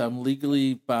Atlanta. I'm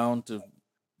legally bound to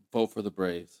vote for the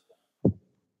Braves.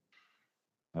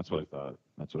 That's what I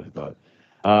thought.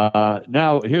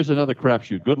 Now here's another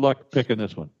crapshoot. Good luck picking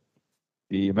this one.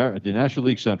 The National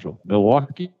League Central,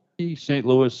 Milwaukee, St.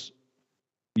 Louis.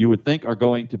 You would think are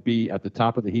going to be at the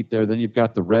top of the heap there. Then you've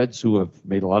got the Reds, who have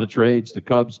made a lot of trades, the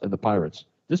Cubs, and the Pirates.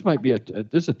 This might be a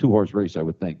 2-horse race, I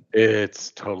would think.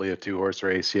 It's totally a 2-horse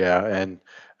race, yeah. And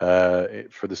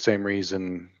for the same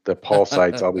reason that Paul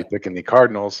cites, I'll be picking the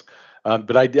Cardinals.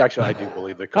 But I do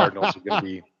believe the Cardinals are going to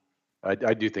be.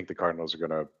 I do think the Cardinals are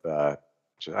going to.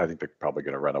 I think they're probably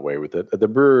going to run away with it. The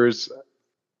Brewers,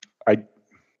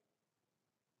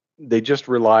 they just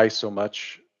rely so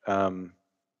much on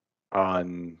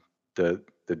the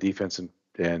defense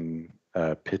and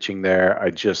pitching there.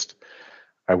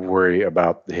 I worry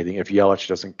about the hitting. If Yelich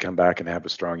doesn't come back and have a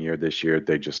strong year this year,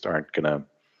 they just aren't gonna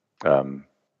can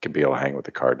be able to hang with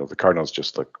the Cardinals. The Cardinals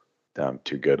just look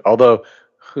too good. Although,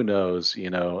 who knows?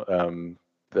 The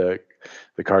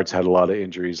Cards had a lot of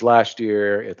injuries last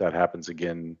year. If that happens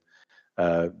again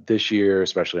this year,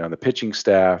 especially on the pitching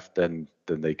staff, then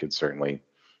they could certainly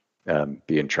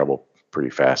be in trouble pretty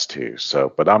fast too.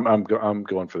 So, but I'm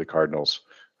going for the Cardinals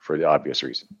for the obvious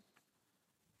reason.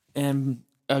 And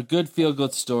a good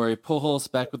feel-good story. Pujols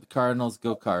back with the Cardinals.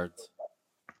 Go Cards.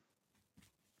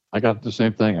 I got the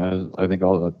same thing. I think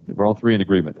we're all three in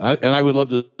agreement. I would love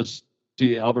to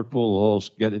see Albert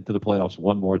Pujols get into the playoffs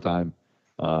one more time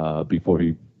before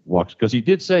he walks, because he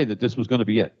did say that this was going to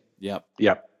be it. Yep.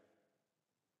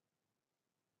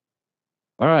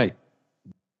 All right.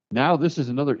 Now this is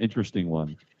another interesting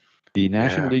one. The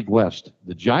National League West.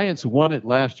 The Giants won it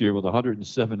last year with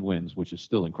 107 wins, which is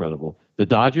still incredible. The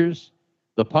Dodgers,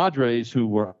 the Padres, who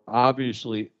were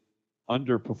obviously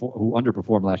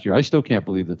underperformed last year. I still can't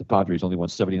believe that the Padres only won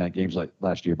 79 games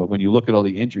last year. But when you look at all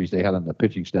the injuries they had on the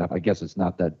pitching staff, I guess it's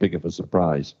not that big of a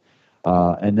surprise.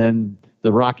 And then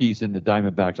the Rockies and the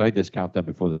Diamondbacks, I discount them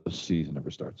before the season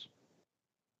ever starts.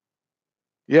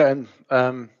 Yeah,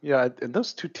 and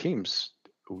those two teams,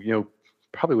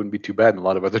 probably wouldn't be too bad in a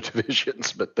lot of other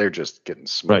divisions, but they're just getting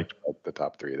smoked by the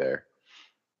top three there.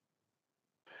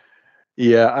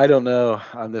 Yeah, I don't know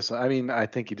on this. I mean, I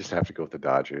think you just have to go with the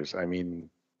Dodgers. I mean,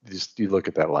 you look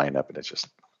at that lineup and it's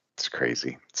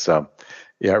crazy. So,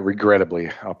 yeah,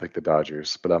 regrettably, I'll pick the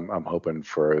Dodgers, but I'm hoping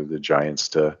for the Giants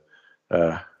to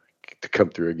come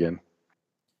through again.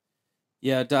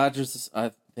 Yeah, Dodgers,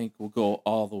 I think will go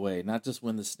all the way. Not just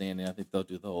win the standing. I think they'll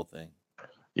do the whole thing.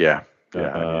 Yeah.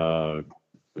 Goodness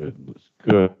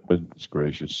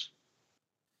gracious.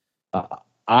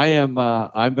 I'm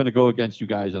going to go against you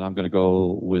guys, and I'm going to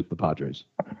go with the Padres.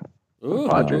 Ooh.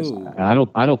 Padres. And I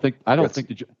don't think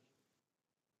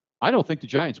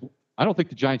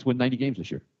the Giants win 90 games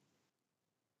this year.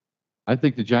 I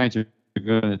think the Giants are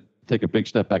going to take a big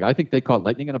step back. I think they caught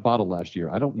lightning in a bottle last year.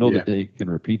 I don't know that they can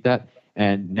repeat that.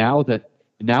 And now that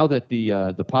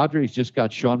the Padres just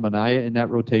got Sean Manaea in that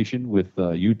rotation with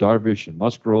Yu Darvish and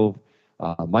Musgrove,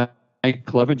 Mike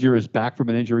Clevenger is back from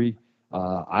an injury.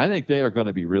 I think they are going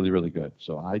to be really, really good.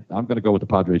 So I'm going to go with the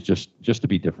Padres just to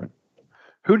be different.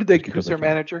 Who's their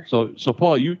manager? So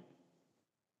Paul, who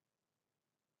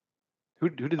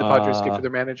did the Padres get for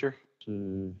their manager?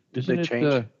 Did they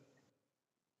change?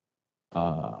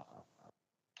 That's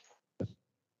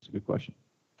a good question.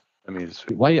 I mean,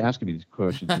 why are you asking me these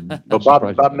questions?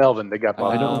 Bob Melvin. They got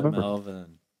Bob. I don't remember.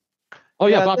 Melvin. Oh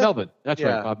yeah, Bob Melvin. That's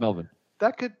right, Bob Melvin.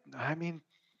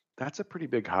 That's a pretty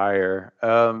big hire.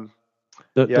 That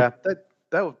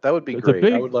would be great. The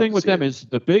big thing with them is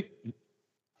the big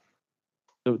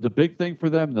thing for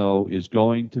them though is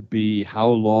going to be how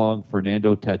long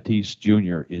Fernando Tatis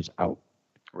Jr. is out.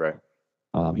 Right.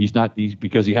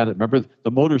 Because he had remember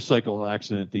the motorcycle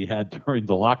accident he had during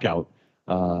the lockout.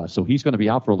 So he's going to be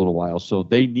out for a little while. So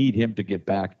they need him to get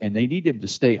back, and they need him to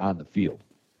stay on the field.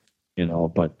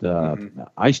 But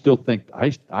I still think I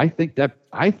think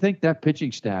that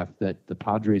pitching staff that the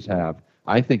Padres have,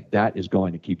 I think that is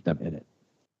going to keep them in it.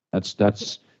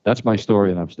 That's my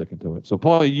story, and I'm sticking to it. So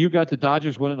Paul, you got the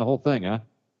Dodgers winning the whole thing, huh?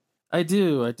 I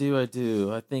do. I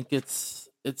think it's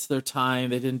it's their time.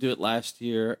 They didn't do it last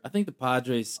year. I think the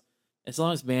Padres, as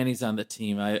long as Manny's on the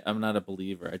team, I'm not a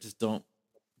believer. I just don't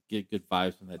get good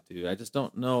vibes from that dude. I just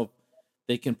don't know if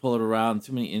they can pull it around.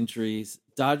 Too many injuries.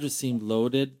 Dodgers seemed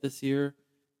loaded this year.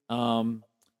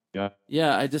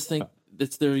 Yeah, I just think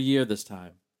it's their year this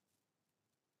time.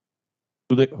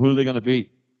 Who are they going to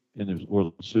beat in the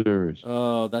World Series?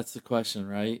 Oh, that's the question,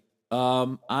 right?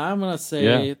 I'm going to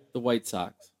say the White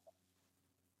Sox.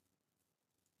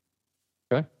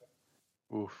 Okay.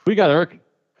 Oof. We got Eric.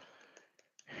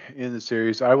 In the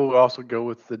series, I will also go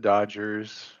with the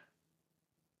Dodgers.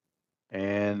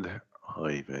 And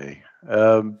oy vey.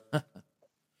 I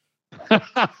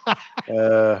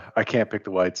can't pick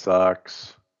the White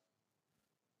Sox.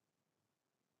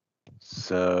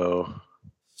 So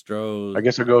Stroh. I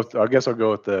guess I'll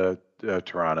go with the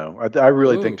Toronto. I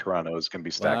really think Toronto is going to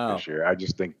be stacked this year. I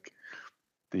just think,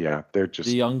 they're just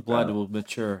the young blood will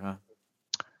mature, huh?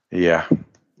 Yeah.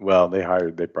 Well,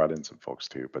 they brought in some folks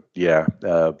too, but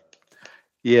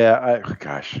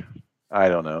I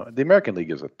don't know. The American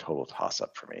League is a total toss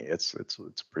up for me. It's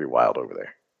pretty wild over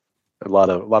there. A lot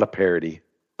of parity.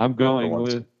 I am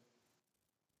going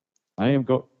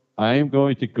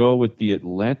to go with the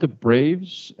Atlanta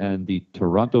Braves and the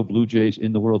Toronto Blue Jays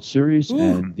in the World Series. Ooh.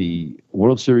 And the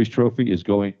World Series trophy is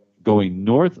going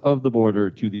north of the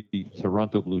border to the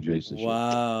Toronto Blue Jays this year.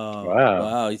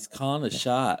 Wow. He's calling a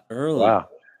shot early. Wow.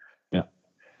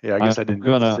 Yeah, I guess I didn't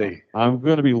say. I'm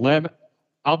going to be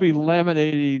I'll be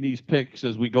laminating these picks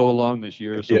as we go along this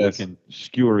year so we can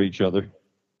skewer each other.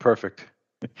 Perfect.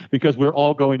 Because we're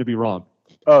all going to be wrong.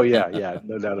 Oh, yeah,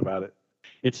 no doubt about it.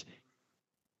 It's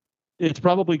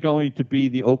probably going to be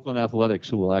the Oakland Athletics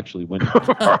who will actually win.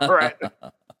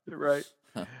 Right.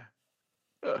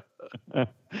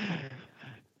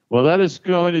 Well, that is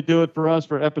going to do it for us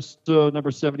for episode number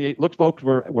 78. Look, folks,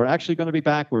 we're actually going to be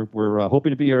back. We're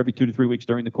hoping to be here every 2 to 3 weeks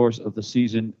during the course of the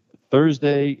season.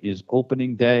 Thursday is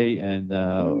opening day, and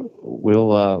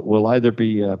we'll either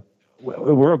be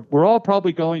we're all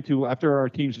probably going to, after our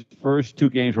team's first 2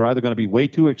 games, we're either going to be way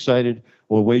too excited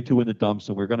or way too in the dumps,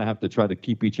 and we're going to have to try to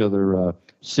keep each other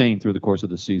sane through the course of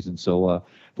the season. So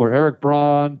for Eric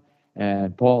Braun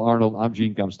and Paul Arnold, I'm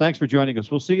Gene Gumbs. Thanks for joining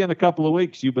us. We'll see you in a couple of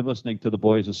weeks. You've been listening to The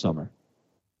Boys of Summer.